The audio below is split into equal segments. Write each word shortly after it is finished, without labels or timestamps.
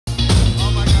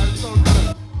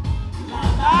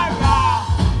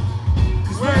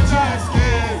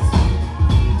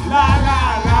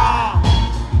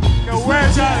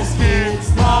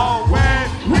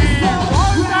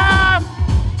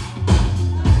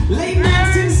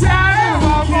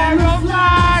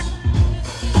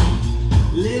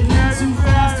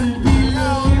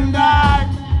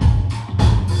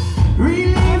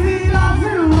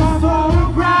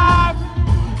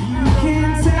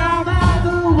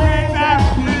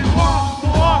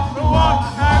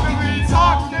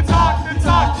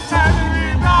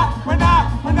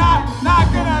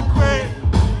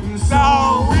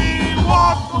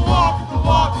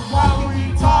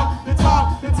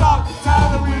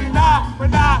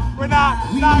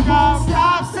won't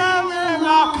stop till we're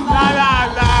along. La la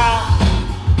la.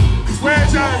 'Cause we're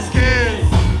just kids.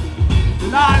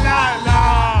 La la la.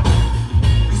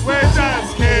 'Cause we're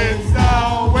just kids. The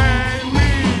way we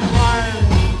run.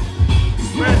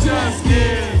 'Cause we're just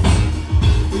kids.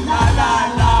 La la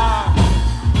la.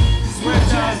 'Cause we're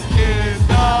just kids.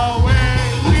 The way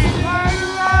we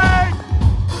run.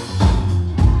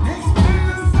 It's been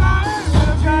a sign of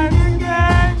the training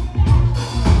gang.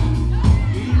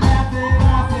 We laugh it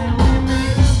off and we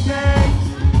make mistakes.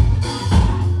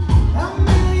 A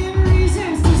million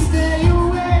reasons to stay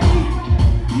away.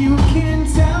 You can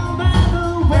tell by the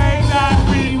way that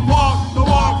we walk, the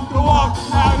walk, the walk.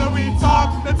 How that we talk,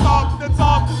 the talk, the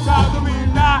talk. How that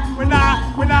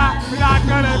we're not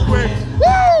gonna quit.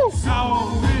 Woo! How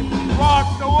we walk,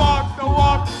 the walk, the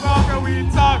walk. How that we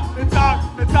talk, the talk,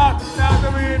 the talk. How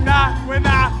that we're not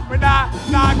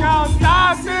gonna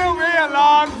stop till we're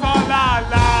along for la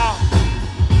la.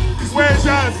 'Cause we're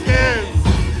just kids.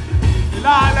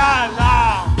 La la la.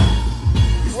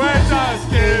 We're just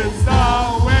kids, the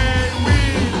way we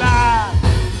laugh.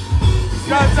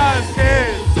 Just us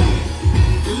kids.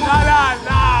 La la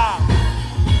la.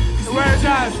 We're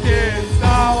just kids,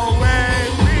 the way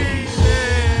we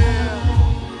live.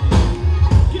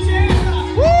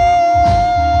 Woo!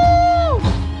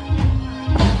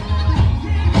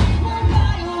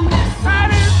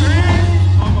 93.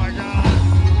 Oh my God.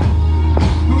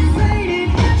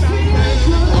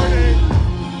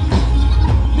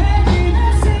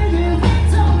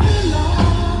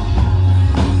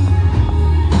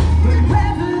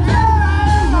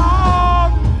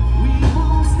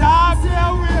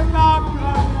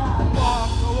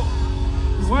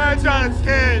 We're just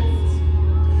kids.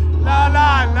 La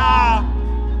la la.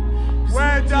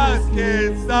 We're just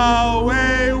kids the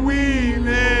way we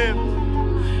live.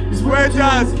 'Cause we're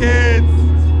just kids.